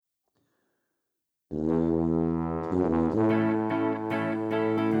Welcome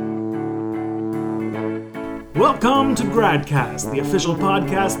to GradCast, the official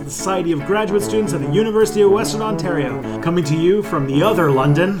podcast of the Society of Graduate Students at the University of Western Ontario. Coming to you from the other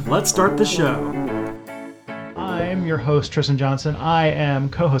London, let's start the show. I'm your host, Tristan Johnson. I am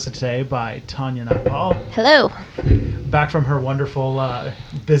co-hosted today by Tanya Nightfall. Hello. Back from her wonderful,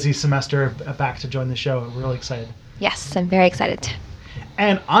 busy semester, back to join the show. We're really excited. Yes, I'm very excited.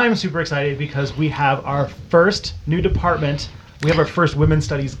 And I'm super excited because we have our first new department. We have our first Women's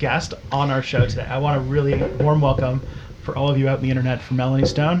Studies guest on our show today. I want a really warm welcome for all of you out in the internet from Melanie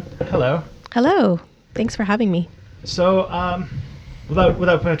Stone. Hello. Hello. Thanks for having me. So, without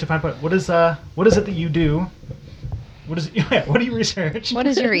putting it to fine point, what is it that you do? What do you research? What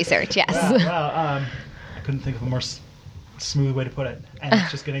is your research? Yes. I couldn't think of a more smooth way to put it, and it's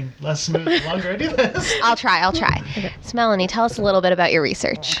just getting less smooth the longer I do this. I'll try. Okay. So Melanie, tell us a little bit about your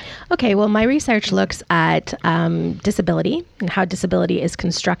research. Okay, well, my research looks at disability and how disability is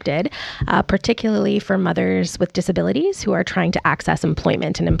constructed, particularly for mothers with disabilities who are trying to access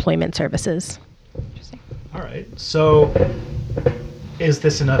employment and employment services. Interesting. All right. So, is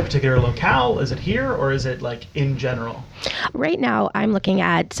this in a particular locale? Is it here, or is it like in general? Right now, I'm looking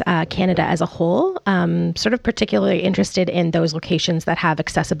at Canada as a whole, sort of particularly interested in those locations that have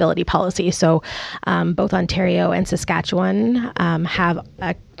accessibility policy. So both Ontario and Saskatchewan have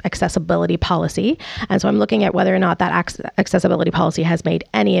accessibility policy. And so I'm looking at whether or not that accessibility policy has made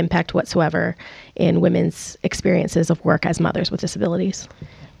any impact whatsoever in women's experiences of work as mothers with disabilities.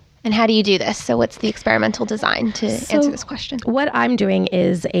 And how do you do this? So what's the experimental design to answer this question? What I'm doing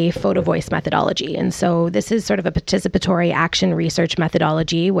is a photo voice methodology. And so this is sort of a participatory action research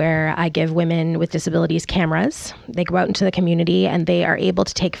methodology where I give women with disabilities cameras. They go out into the community and they are able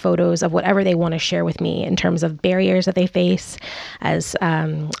to take photos of whatever they want to share with me in terms of barriers that they face as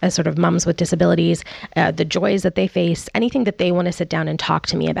sort of moms with disabilities, the joys that they face, anything that they want to sit down and talk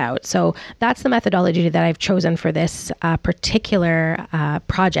to me about. So that's the methodology that I've chosen for this particular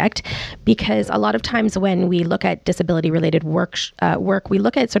project. Because a lot of times when we look at disability-related work, we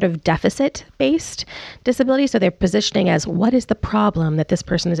look at sort of deficit-based disability. So they're positioning as what is the problem that this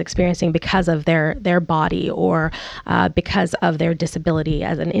person is experiencing because of their body or because of their disability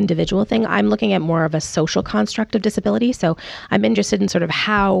as an individual thing. I'm looking at more of a social construct of disability. So I'm interested in sort of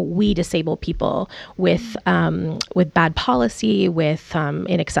how we disable people with bad policy, with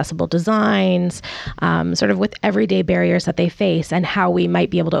inaccessible designs, sort of with everyday barriers that they face, and how we might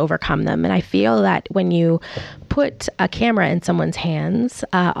be able to overcome them. And I feel that when you put a camera in someone's hands,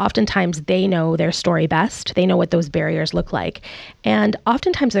 oftentimes they know their story best. They know what those barriers look like. And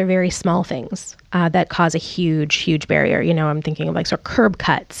oftentimes they're very small things that cause a huge, huge barrier. You know, I'm thinking of like sort of curb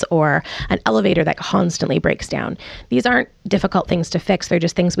cuts or an elevator that constantly breaks down. These aren't difficult things to fix. They're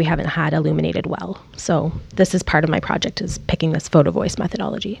just things we haven't had illuminated well. So this is part of my project, is picking this photo voice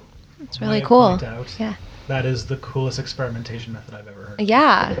methodology. It's really cool. Yeah. That is the coolest experimentation method I've ever heard.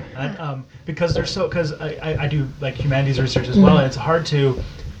 Yeah. And, because I do like humanities research as well, and it's hard to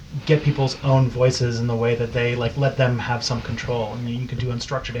get people's own voices in the way that they like let them have some control. I mean, you can do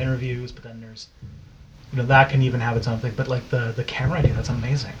unstructured interviews, but then there's, that can even have its own thing. But like the camera idea, that's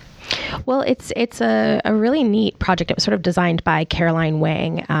amazing. Well, it's a really neat project. It was sort of designed by Caroline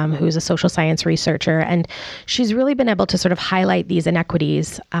Wang, who's a social science researcher, and she's really been able to sort of highlight these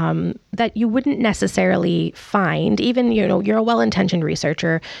inequities that you wouldn't necessarily find. Even, you're a well-intentioned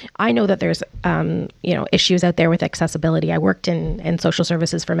researcher. I know that there's, issues out there with accessibility. I worked in social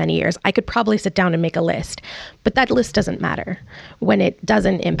services for many years. I could probably sit down and make a list, but that list doesn't matter when it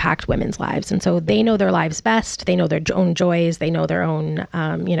doesn't impact women's lives. And so they know their lives best. They know their own joys. They know their own,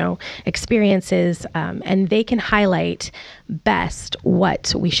 experiences, and they can highlight best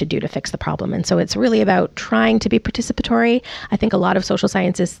what we should do to fix the problem. And so it's really about trying to be participatory. I think a lot of social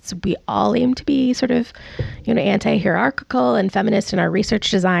scientists, we all aim to be sort of, anti-hierarchical and feminist in our research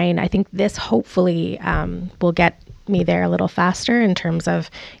design. I think this hopefully will get me there a little faster in terms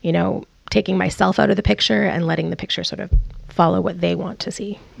of, taking myself out of the picture and letting the picture sort of follow what they want to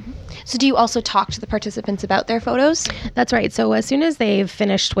see. So do you also talk to the participants about their photos? That's right. So as soon as they've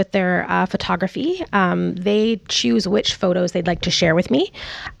finished with their photography, they choose which photos they'd like to share with me.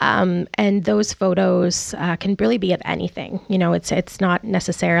 And those photos can really be of anything. It's not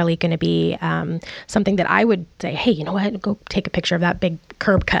necessarily going to be something that I would say, hey, you know what, go take a picture of that big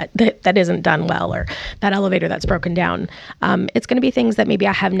curb cut that isn't done well, or that elevator that's broken down. It's going to be things that maybe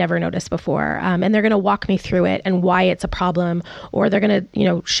I have never noticed before. And they're going to walk me through it and why it's a problem, or they're going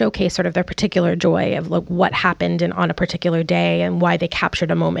to, showcase sort of their particular joy of like what happened on a particular day and why they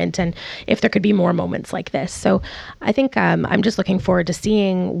captured a moment, and if there could be more moments like this. So I think I'm just looking forward to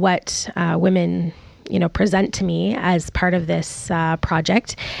seeing what women present to me as part of this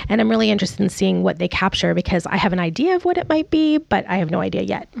project. And I'm really interested in seeing what they capture, because I have an idea of what it might be, but I have no idea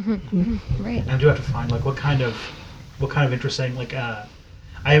yet. Right. And I do have to find like what kind of interesting, like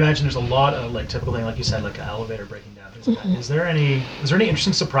I imagine there's a lot of like typical thing, like you said, like an elevator breaking down. Is there any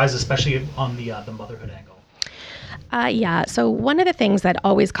interesting surprises, especially on the motherhood angle? Yeah. So one of the things that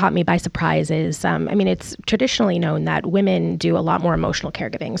always caught me by surprise is, it's traditionally known that women do a lot more emotional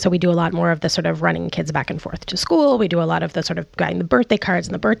caregiving. So we do a lot more of the sort of running kids back and forth to school. We do a lot of the sort of getting the birthday cards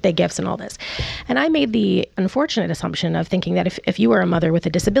and the birthday gifts and all this. And I made the unfortunate assumption of thinking that if you were a mother with a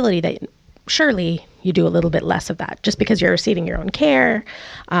disability, that surely you do a little bit less of that, just because you're receiving your own care.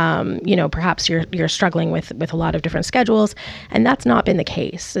 Perhaps you're struggling with a lot of different schedules, and that's not been the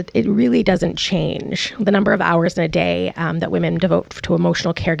case. It really doesn't change. The number of hours in a day that women devote to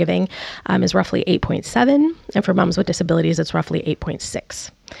emotional caregiving is roughly 8.7, and for moms with disabilities, it's roughly 8.6.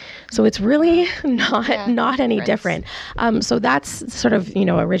 So it's really not any different. So that's sort of,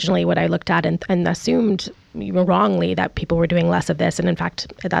 originally what I looked at and assumed wrongly that people were doing less of this. And in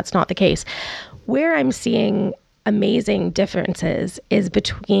fact, that's not the case. Where I'm seeing amazing differences is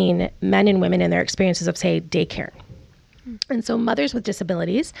between men and women in their experiences of, say, daycare. And so mothers with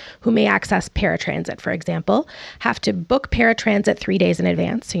disabilities who may access paratransit, for example, have to book paratransit 3 days in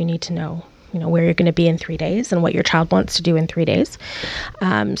advance. So you need to know where you're going to be in 3 days and what your child wants to do in 3 days.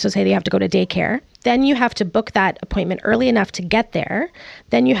 So say they have to go to daycare. Then you have to book that appointment early enough to get there.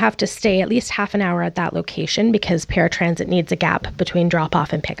 Then you have to stay at least half an hour at that location because paratransit needs a gap between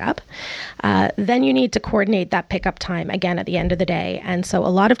drop-off and pickup. Then you need to coordinate that pickup time again at the end of the day. And so a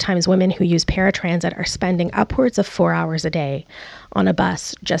lot of times women who use paratransit are spending upwards of 4 hours a day on a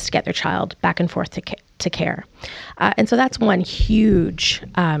bus just to get their child back and forth to care. And so that's one huge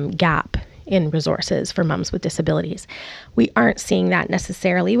gap in resources for moms with disabilities. We aren't seeing that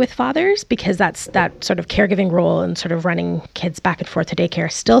necessarily with fathers, because that sort of caregiving role and sort of running kids back and forth to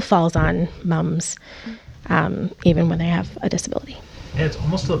daycare still falls on moms, even when they have a disability. And it's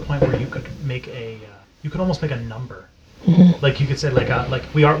almost to the point where you could almost make a number. Mm-hmm. Like you could say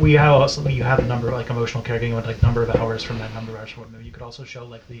you have a number like emotional caregiving with like number of hours from that number of hours from what. You could also show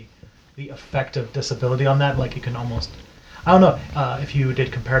like the effect of disability on that. Like you can almost, I don't know, if you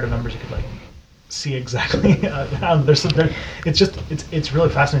did comparative numbers, you could like see exactly how it's really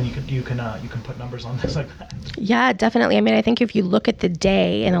fascinating. You can put numbers on this like that. Yeah, definitely. I think if you look at the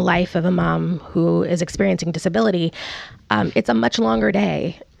day in a life of a mom who is experiencing disability, it's a much longer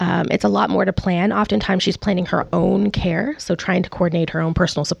day. It's a lot more to plan. Oftentimes she's planning her own care, so trying to coordinate her own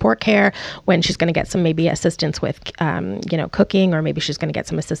personal support care when she's going to get some maybe assistance with cooking, or maybe she's going to get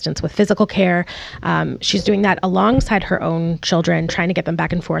some assistance with physical care. She's doing that alongside her own children, trying to get them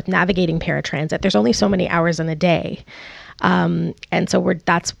back and forth, navigating paratransit. There's only so many hours in a day. And so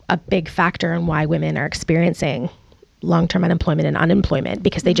that's a big factor in why women are experiencing long-term unemployment and unemployment,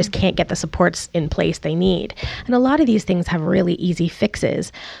 because they just can't get the supports in place they need. And a lot of these things have really easy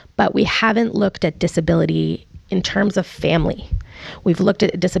fixes, but we haven't looked at disability in terms of family. We've looked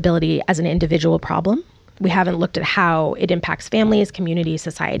at disability as an individual problem. We haven't looked at how it impacts families, communities,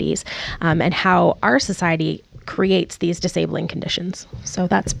 societies, and how our society creates these disabling conditions. So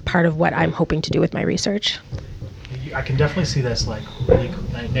that's part of what I'm hoping to do with my research. I can definitely see this like really.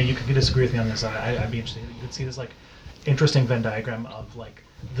 Now you could disagree with me on this. I'd be interested. You could see this like interesting Venn diagram of like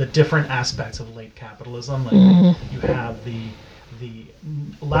the different aspects of late capitalism. Like you have the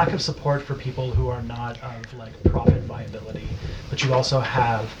lack of support for people who are not of like profit viability, but you also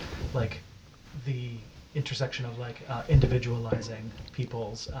have like the intersection of like individualizing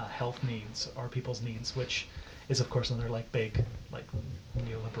people's health needs or people's needs, which is of course another like big like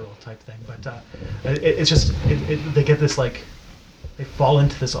neoliberal type thing. But it's just they get this like they fall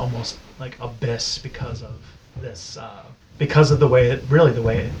into this almost like abyss because of this because of the way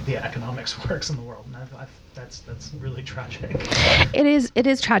the economics works in the world. And that's really tragic. It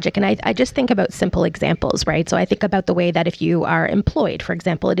is tragic. And I just think about simple examples, right? So I think about the way that if you are employed, for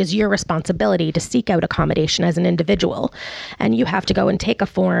example, it is your responsibility to seek out accommodation as an individual. And you have to go and take a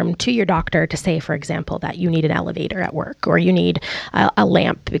form to your doctor to say, for example, that you need an elevator at work, or you need a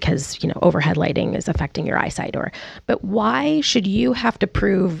lamp because, overhead lighting is affecting your eyesight. But why should you have to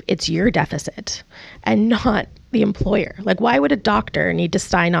prove it's your deficit and not the employer? Like, why would a doctor need to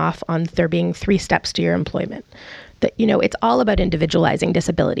sign off on there being 3 steps to your employment? that, it's all about individualizing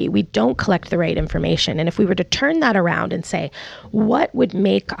disability. We don't collect the right information. And if we were to turn that around and say, what would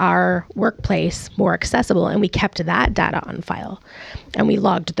make our workplace more accessible? And we kept that data on file and we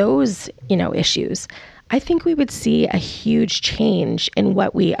logged those, issues, I think we would see a huge change in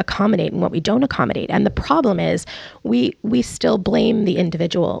what we accommodate and what we don't accommodate. And the problem is we still blame the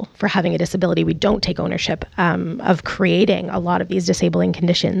individual for having a disability. We don't take ownership of creating a lot of these disabling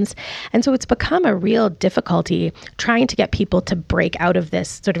conditions. And so it's become a real difficulty trying to get people to break out of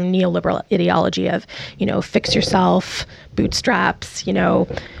this sort of neoliberal ideology of, fix yourself, bootstraps,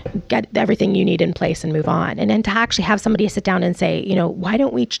 get everything you need in place and move on. And then to actually have somebody sit down and say, why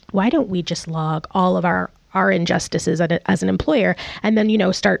don't we just log all of our injustices as an employer, and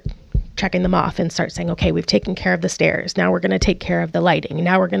then, start checking them off and start saying, okay, we've taken care of the stairs. Now we're going to take care of the lighting.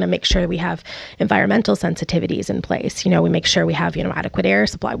 Now we're going to make sure we have environmental sensitivities in place. We make sure we have, adequate air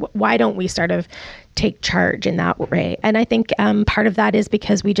supply. Why don't we sort of take charge in that way? And I think part of that is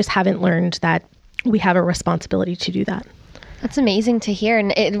because we just haven't learned that we have a responsibility to do that. That's amazing to hear.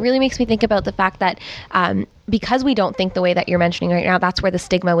 And it really makes me think about the fact that because we don't think the way that you're mentioning right now, that's where the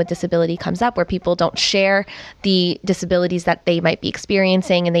stigma with disability comes up, where people don't share the disabilities that they might be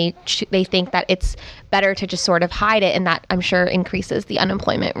experiencing, and they think that it's better to just sort of hide it, and that I'm sure increases the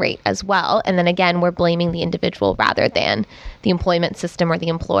unemployment rate as well. And then again, we're blaming the individual rather than the employment system or the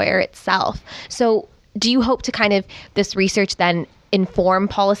employer itself. So do you hope to kind of this research then inform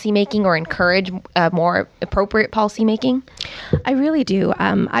policymaking or encourage more appropriate policymaking? I really do.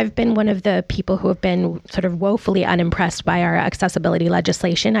 I've been one of the people who have been sort of woefully unimpressed by our accessibility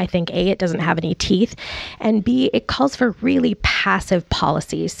legislation. I think A, it doesn't have any teeth, and B, it calls for really passive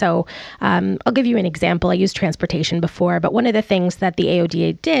policy. So I'll give you an example. I used transportation before, but one of the things that the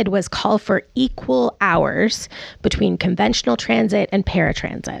AODA did was call for equal hours between conventional transit and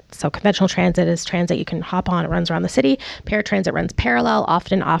paratransit. So conventional transit is transit you can hop on, it runs around the city. Paratransit runs parallel,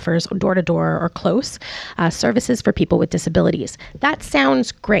 often offers door-to-door or close services for people with disabilities. That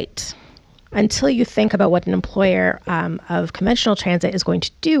sounds great until you think about what an employer of conventional transit is going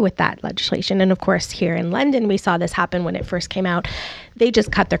to do with that legislation. And of course, here in London, we saw this happen when it first came out. They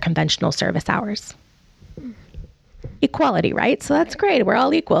just cut their conventional service hours. Equality, right? So that's great. We're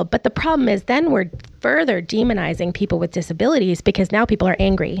all equal. But the problem is then we're further demonizing people with disabilities because now people are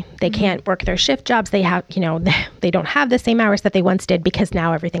angry. They can't work their shift jobs. They have, they don't have the same hours that they once did because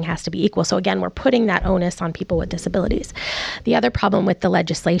now everything has to be equal. So again, we're putting that onus on people with disabilities. The other problem with the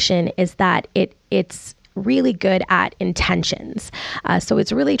legislation is that it's really good at intentions. So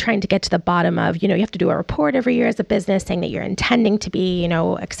it's really trying to get to the bottom of, you have to do a report every year as a business saying that you're intending to be,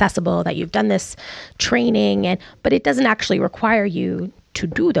 accessible, that you've done this training, but it doesn't actually require you to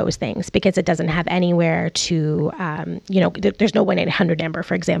do those things because it doesn't have anywhere to, there's no 1-800 number,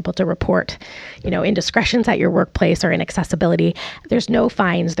 for example, to report, indiscretions at your workplace or inaccessibility. There's no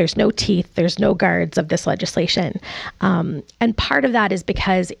fines, there's no teeth, there's no guards of this legislation. And part of that is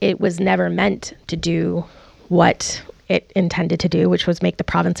because it was never meant to do what it intended to do, which was make the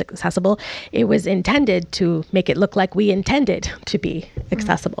province accessible. It was intended to make it look like we intended to be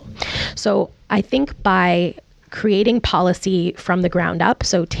accessible. So I think by creating policy from the ground up,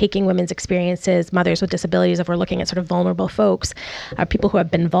 so taking women's experiences, mothers with disabilities, if we're looking at sort of vulnerable folks, people who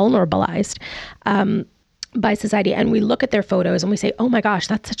have been vulnerabilized by society, and we look at their photos and we say, oh my gosh,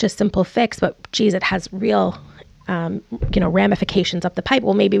 that's such a simple fix, but geez, it has real ramifications up the pipe.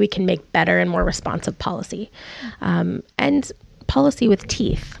 Well, maybe we can make better and more responsive policy, and policy with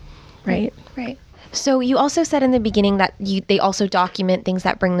teeth, right? Right. So you also said in the beginning that they also document things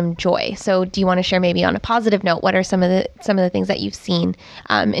that bring them joy. So do you want to share maybe on a positive note, what are some of the things that you've seen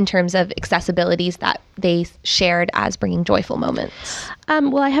in terms of accessibilities that they shared as bringing joyful moments?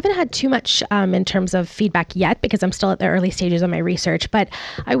 Well, I haven't had too much in terms of feedback yet because I'm still at the early stages of my research. But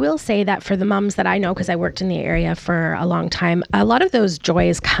I will say that for the moms that I know, because I worked in the area for a long time, a lot of those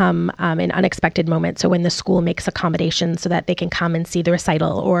joys come in unexpected moments. So when the school makes accommodations so that they can come and see the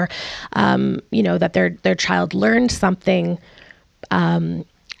recital, or that their child learned something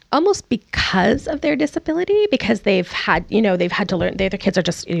almost because of their disability, because they've had to learn, their kids are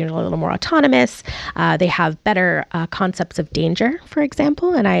just a little more autonomous. They have better concepts of danger, for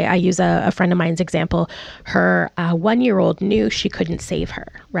example. And I use a friend of mine's example. Her 1-year-old knew she couldn't save her,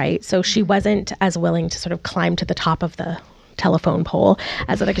 right? So she wasn't as willing to sort of climb to the top of the telephone pole,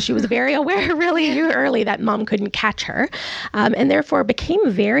 as like she was very aware really early that mom couldn't catch her, and therefore became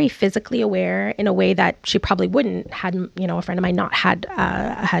very physically aware in a way that she probably wouldn't had, a friend of mine not had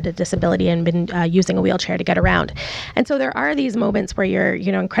a disability and been using a wheelchair to get around. And so there are these moments where you're,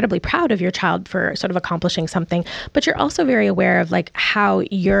 incredibly proud of your child for sort of accomplishing something, but you're also very aware of like how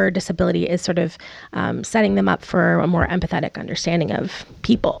your disability is sort of setting them up for a more empathetic understanding of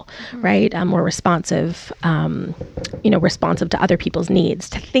people, right? More responsive, responsive to other people's needs,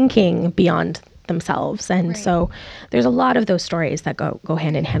 to thinking beyond themselves. And so there's a lot of those stories that go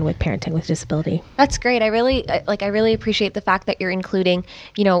hand in hand with parenting with disability. That's great. I really appreciate the fact that you're including,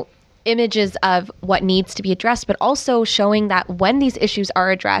 images of what needs to be addressed, but also showing that when these issues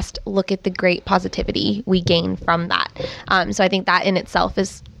are addressed, look at the great positivity we gain from that. So I think that in itself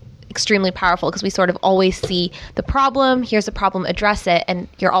is extremely powerful, because we sort of always see the problem, here's a problem, address it, and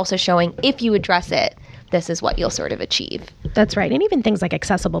you're also showing if you address it, this is what you'll sort of achieve. That's right. And even things like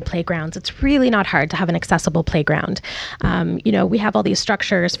accessible playgrounds, it's really not hard to have an accessible playground. We have all these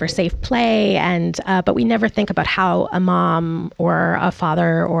structures for safe play, but we never think about how a mom or a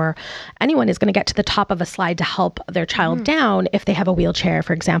father or anyone is going to get to the top of a slide to help their child down if they have a wheelchair,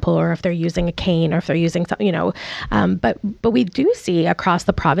 for example, or if they're using a cane, or if they're using something, but we do see across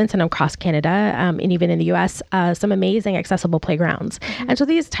the province and across Canada, and even in the US, some amazing accessible playgrounds. And so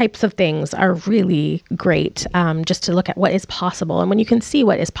these types of things are really great, just to look at what is possible. And when you can see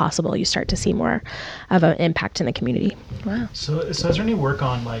what is possible, you start to see more of an impact in the community. Wow. So is there any work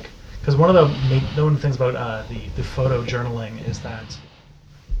on, like, because one of the things about the photo journaling is that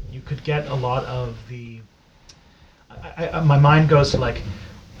you could get a lot of my mind goes to, like,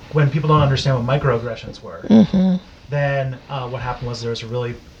 when people don't understand what microaggressions were, then what happened was there was a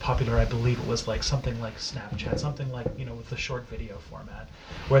really popular, I believe it was like something like Snapchat, something like, with the short video format,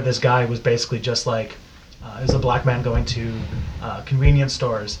 where this guy was basically just like, it was a black man going to convenience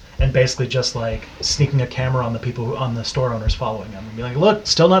stores and basically just like sneaking a camera on the people on the store owners following him and be like, look,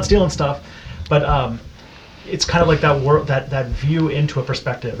 still not stealing stuff. But it's kind of like that world, that view into a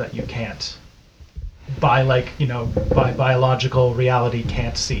perspective that you can't, by biological reality,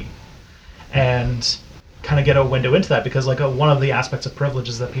 can't see. And kind of get a window into that, because like one of the aspects of privilege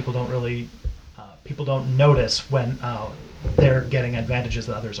is that people don't notice when they're getting advantages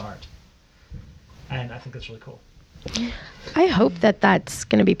that others aren't. And I think that's really cool. I hope that that's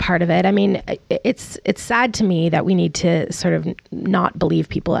going to be part of it. I mean, it's sad to me that we need to sort of not believe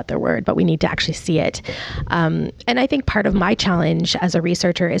people at their word, but we need to actually see it. And I think part of my challenge as a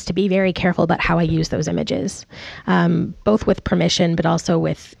researcher is to be very careful about how I use those images, both with permission, but also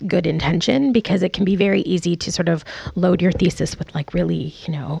with good intention, because it can be very easy to sort of load your thesis with like really,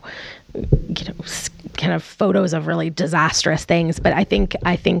 kind of photos of really disastrous things. But I think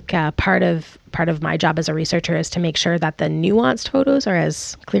part of my job as a researcher is to make sure that the nuanced photos are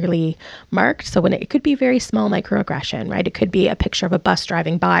as clearly marked. So when it could be very small microaggression, right? It could be a picture of a bus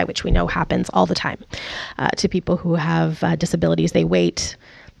driving by, which we know happens all the time to people who have disabilities. They wait.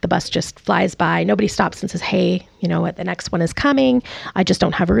 The bus just flies by. Nobody stops and says, hey, the next one is coming. I just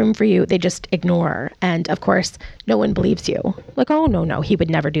don't have room for you. They just ignore. And of course, no one believes you. Like, oh, no, he would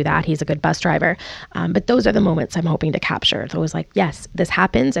never do that. He's a good bus driver. But those are the moments I'm hoping to capture. It's always like, yes, this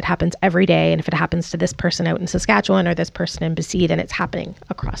happens. It happens every day. And if it happens to this person out in Saskatchewan or this person in BC, then it's happening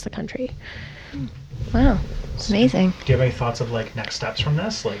across the country. Wow. Amazing. Do you have any thoughts of like next steps from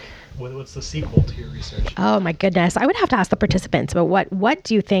this? Like, what's the sequel to your research? Oh my goodness. I would have to ask the participants, but what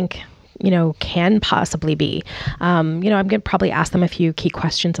do you think, can possibly be? I'm going to probably ask them a few key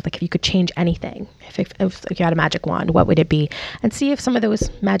questions of like, if you could change anything, if you had a magic wand, what would it be? And see if some of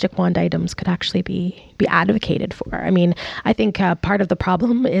those magic wand items could actually be advocated for. I mean, I think part of the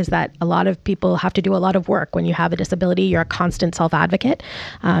problem is that a lot of people have to do a lot of work. When you have a disability, you're a constant self-advocate.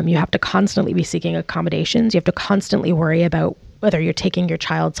 You have to constantly be seeking accommodations. You have to constantly worry about whether you're taking your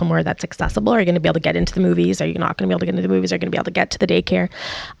child somewhere that's accessible. Are you going to be able to get into the movies? Are you not going to be able to get into the movies? Are you going to be able to get to the daycare?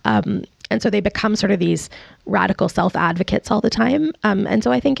 And so they become sort of these radical self-advocates all the time. And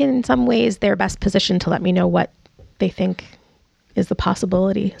so I think in some ways they're best positioned to let me know what they think is the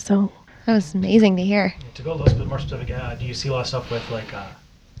possibility. So that was amazing to hear. To go a little bit more specific, do you see a lot of stuff with like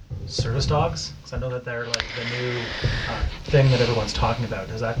service dogs? Because I know that they're like the new thing that everyone's talking about.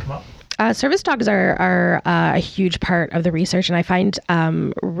 Does that come up? Service dogs are a huge part of the research, and I find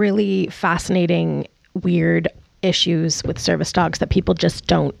really fascinating, weird issues with service dogs that people just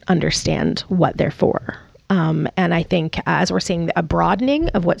don't understand what they're for. And I think as we're seeing a broadening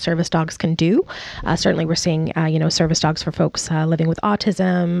of what service dogs can do, certainly we're seeing, service dogs for folks living with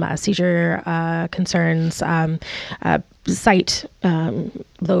autism, seizure concerns, sight,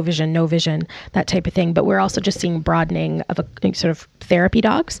 low vision, no vision, that type of thing. But we're also just seeing broadening of a sort of therapy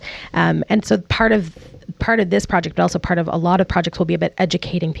dogs. And so part of this project, but also part of a lot of projects, will be about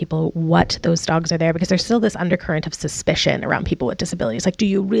educating people what those dogs are there, because there's still this undercurrent of suspicion around people with disabilities. Like, do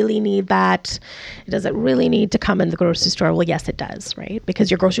you really need that? Does it really need to come in the grocery store? Well, yes, it does, right?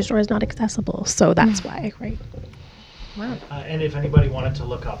 Because your grocery store is not accessible. So that's why, right? Wow. And if anybody wanted to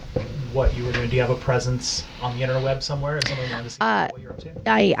look up what you were doing, do you have a presence on the interweb somewhere? If someone wanted to see what you're up to?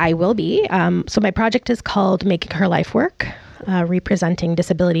 I will be. So my project is called Making Her Life Work, representing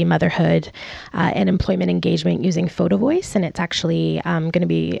disability, motherhood, and employment engagement using photo voice. And it's actually going to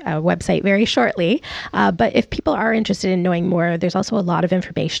be a website very shortly. But if people are interested in knowing more, there's also a lot of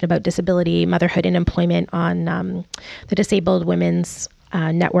information about disability, motherhood, and employment on the Disabled Women's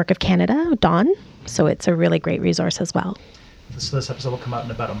Network of Canada, DAWN. So it's a really great resource as well. So this episode will come out in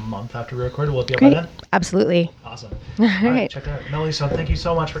about a month after we record. Will it be up by then? Absolutely. Awesome. All right, check that out. Melody, so thank you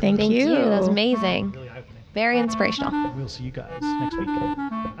so much for coming. Thank you. That was amazing. Really eye-opening. Very inspirational. We'll see you guys next week.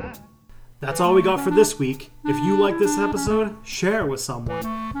 Bye. That's all we got for this week. If you like this episode, share it with someone.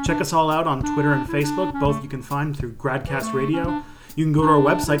 Check us all out on Twitter and Facebook. Both you can find through Gradcast Radio. You can go to our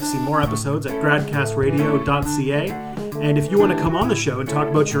website to see more episodes at gradcastradio.ca. And if you want to come on the show and talk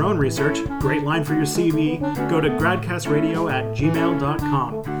about your own research, great line for your CV, go to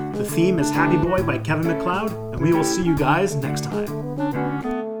gradcastradio@gmail.com. The theme is Happy Boy by Kevin MacLeod, and we will see you guys next time.